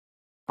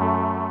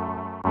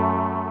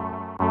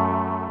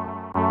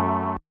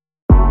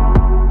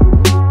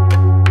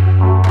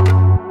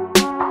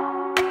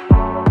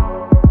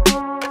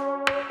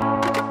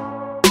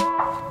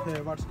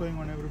going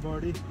on,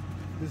 everybody?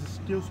 This is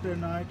Tuesday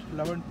night,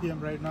 11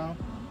 p.m. right now.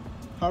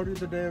 How did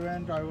the day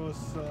went? I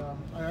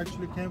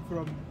actually came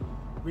from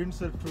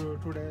Windsor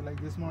today.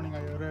 Like this morning, I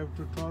arrived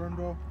to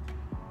Toronto.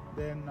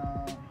 Then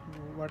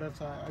what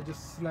else? I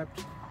just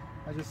slept.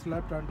 I just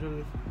slept until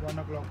 1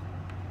 o'clock,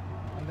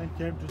 and then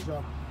came to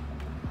job.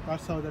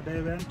 That's how the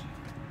day went.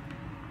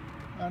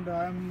 And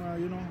I'm,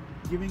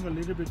 giving a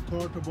little bit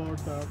thought about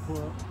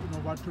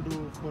what to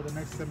do for the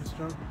next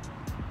semester.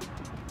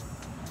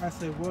 As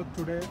I work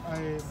today,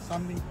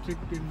 something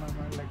ticked in my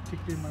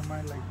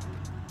mind, like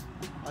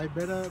I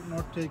better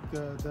not take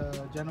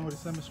the January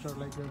semester,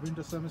 like the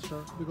winter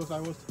semester, because I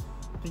was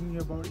thinking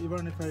about,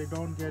 even if I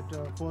don't get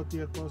fourth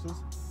year courses,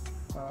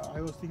 I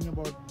was thinking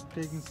about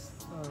taking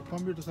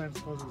computer science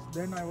courses.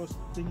 Then I was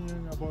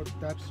thinking about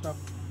that stuff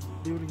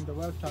during the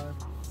work time.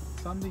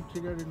 Something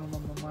triggered in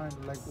my mind,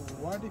 like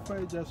what if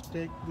I just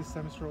take this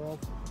semester off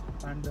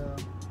and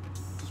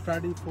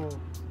study for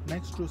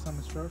next 2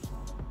 semesters.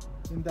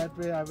 In that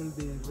way I will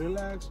be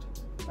relaxed,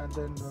 and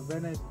then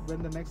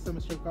when the next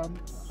semester comes,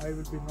 I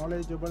will be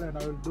knowledgeable and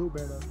I will do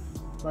better.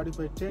 But if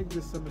I take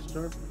this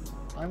semester,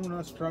 I'm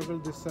gonna struggle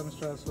this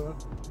semester as well,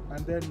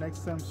 and then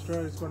next semester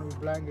is gonna be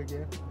blank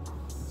again.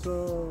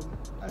 So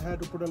I had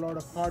to put a lot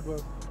of hard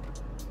work.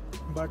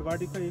 But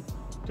what if I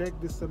take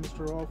this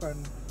semester off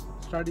and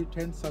study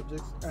 10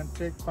 subjects and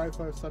take 5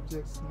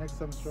 subjects next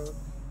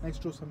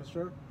 2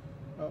 semester?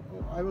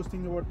 I was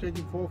thinking about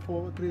taking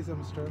 3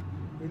 semester.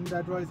 In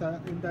that way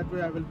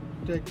I will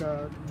take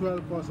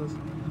 12 courses.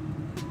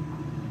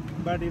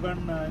 But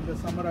even in the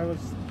summer I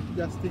was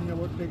just thinking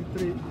about taking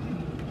 3.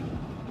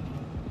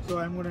 So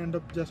I'm going to end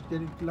up just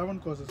getting 11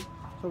 courses.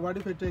 So what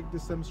if I take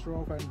this semester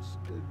off and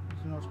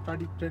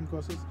study 10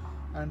 courses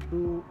and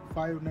do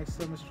 5 next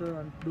semester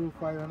and do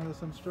 5 another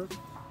semester?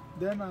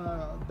 Then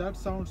that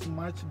sounds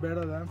much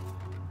better than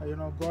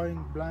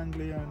going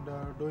blankly and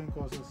doing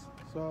courses.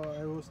 So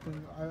I was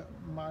thinking,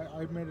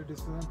 I made a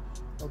decision.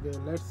 Okay,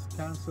 let's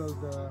cancel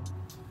the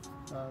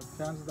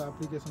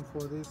application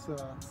for this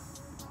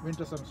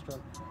winter semester,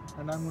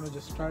 and I'm gonna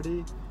just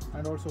study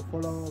and also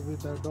follow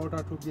with the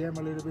Dota 2 game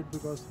a little bit,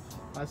 because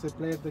as I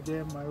played the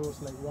game I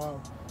was like,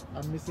 wow,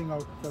 I'm missing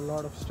out a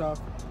lot of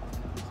stuff.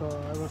 So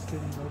I was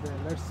thinking, okay,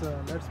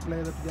 let's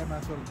play that game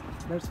as well.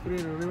 Let's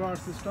create a reward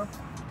system.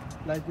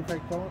 Like if I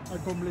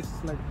accomplish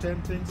like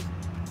 10 things,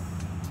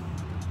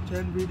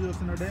 10 videos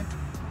in a day,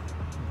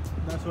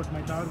 that's what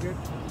my target.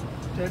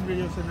 10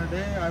 videos in a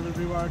day, I will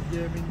reward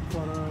gaming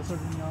for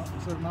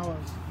certain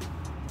hours.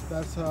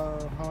 That's how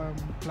I'm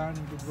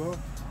planning to go.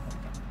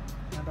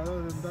 And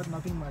other than that,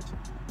 nothing much.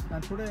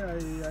 And today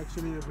I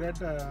actually read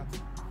an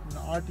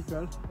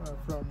article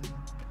from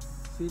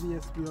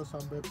CDSP or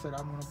some website.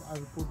 I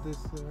will put this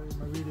in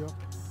my video.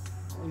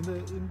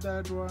 In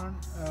that one,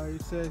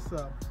 it says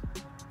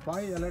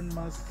why Elon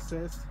Musk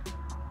says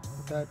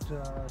that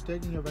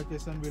taking a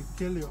vacation will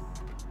kill you.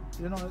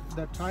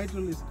 The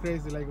title is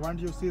crazy. Like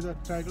once you see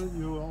that title,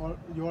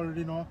 you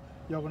already know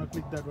you're gonna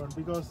click that one,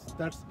 because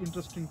that's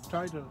interesting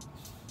title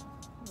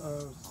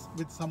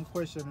with some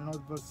question,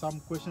 some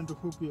question to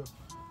hook you.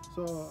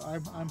 So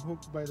I'm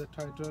hooked by the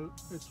title.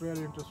 It's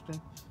really interesting.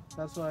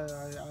 That's why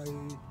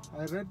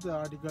I read the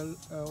article.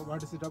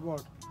 What is it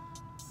about?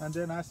 And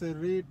then as I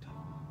read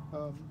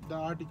the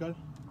article,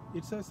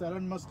 it says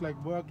Elon Musk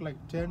worked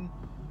 10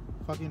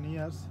 fucking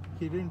years.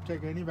 He didn't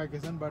take any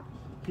vacation, but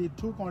he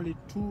took only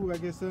 2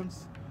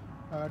 vacations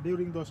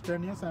during those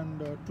 10 years, and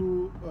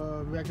 2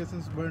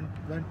 vacations went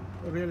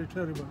really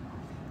terrible.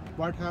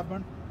 What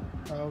happened?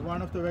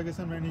 One of the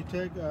vacation, when he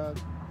take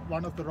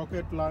one of the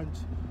rocket launch,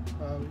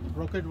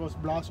 rocket was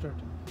blasted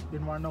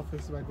in one of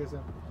his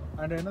vacation,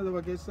 and another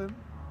vacation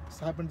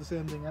happened the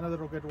same thing. Another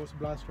rocket was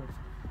blasted.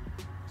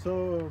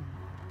 So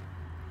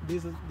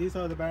these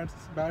are the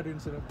bad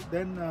incidents.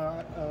 Then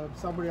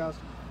somebody asked,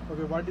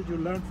 okay, what did you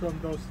learn from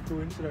those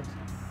 2 incidents?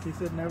 He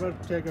said never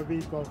take a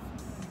week off.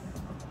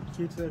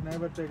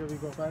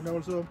 And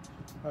also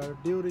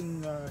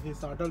during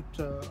his adult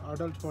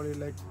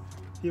holiday,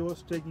 he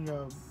was taking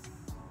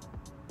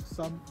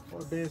some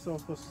days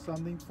off or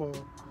something for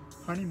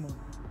honeymoon.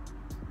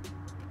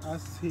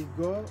 As he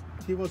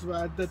was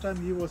at the time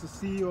he was a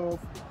CEO of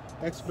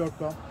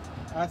X.com.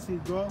 As he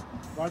go,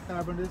 what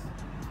happened is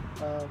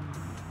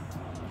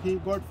he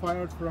got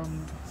fired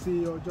from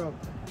CEO job.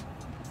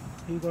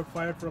 He got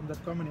fired from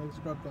that company,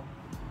 X.com,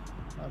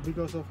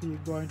 because of he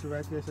going to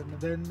vacation. And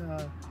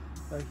then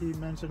he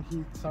mentioned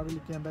he suddenly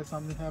came back,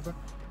 something happened,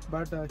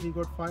 but he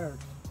got fired,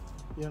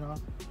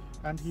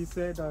 and he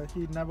said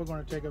he never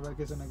gonna take a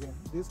vacation again.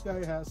 This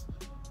guy has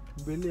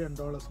 $1 billion.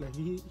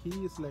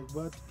 He is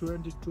worth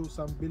 22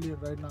 some billion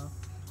right now,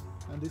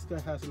 and this guy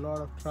has a lot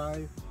of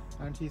drive,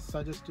 and he's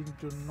suggesting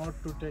to not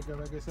to take a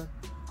vacation.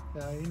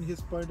 In his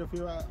point of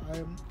view,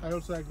 I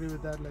also agree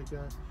with that.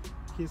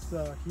 He's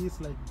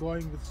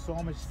going with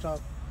so much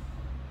stuff.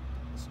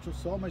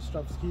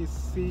 He's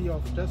CEO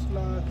of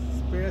Tesla,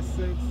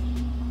 SpaceX,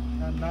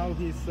 and now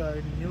he's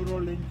in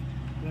Neuralink,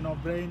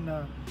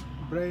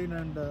 brain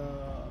and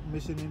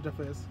machine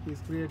interface.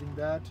 He's creating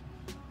that.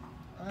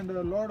 and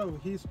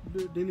he's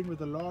dealing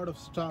with a lot of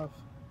stuff,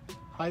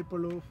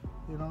 hyperloop,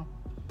 you know,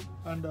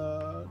 and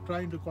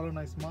trying to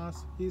colonize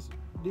Mars. He's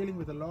dealing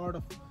with a lot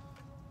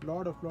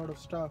of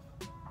stuff,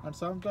 and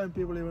sometimes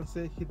people even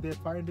say they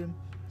find him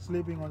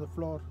sleeping on the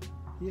floor.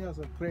 He has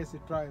a crazy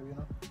drive, you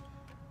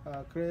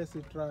know,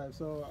 crazy drive.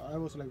 So I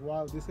was like,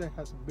 wow, this guy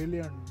has $1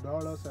 billion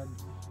and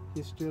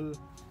he still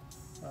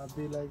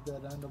be like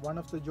that. And one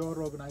of the Joe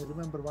Rogan, I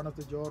remember one of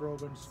the Joe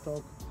Rogan's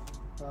talk.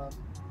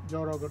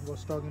 Joe Rogan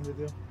was talking with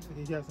him.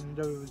 He has an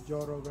interview with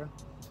Joe Rogan.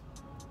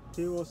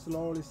 He was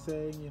slowly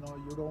saying, you know,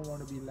 you don't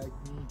want to be like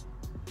me.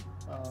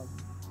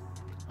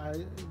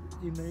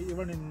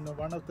 Even in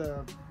one of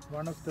the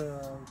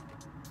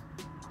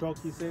talk,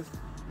 he says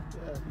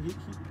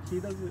he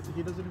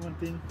doesn't even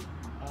think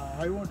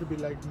I want to be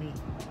like me,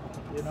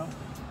 you know.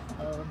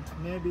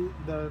 Maybe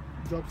the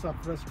jobs are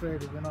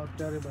frustrating, you know,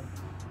 terrible,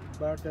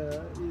 but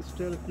he's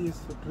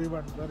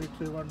driven, very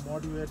driven,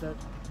 motivated,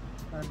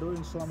 and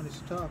doing so many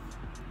stuff.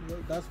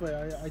 That's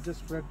why I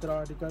just read the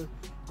article.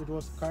 It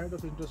was kind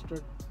of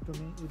interesting to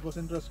me. It was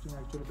interesting,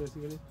 actually.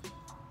 Basically,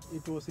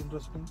 it was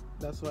interesting.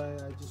 That's why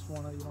I just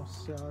wanna, you know,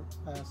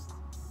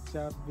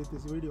 share with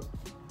this video.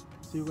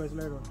 See you guys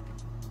later.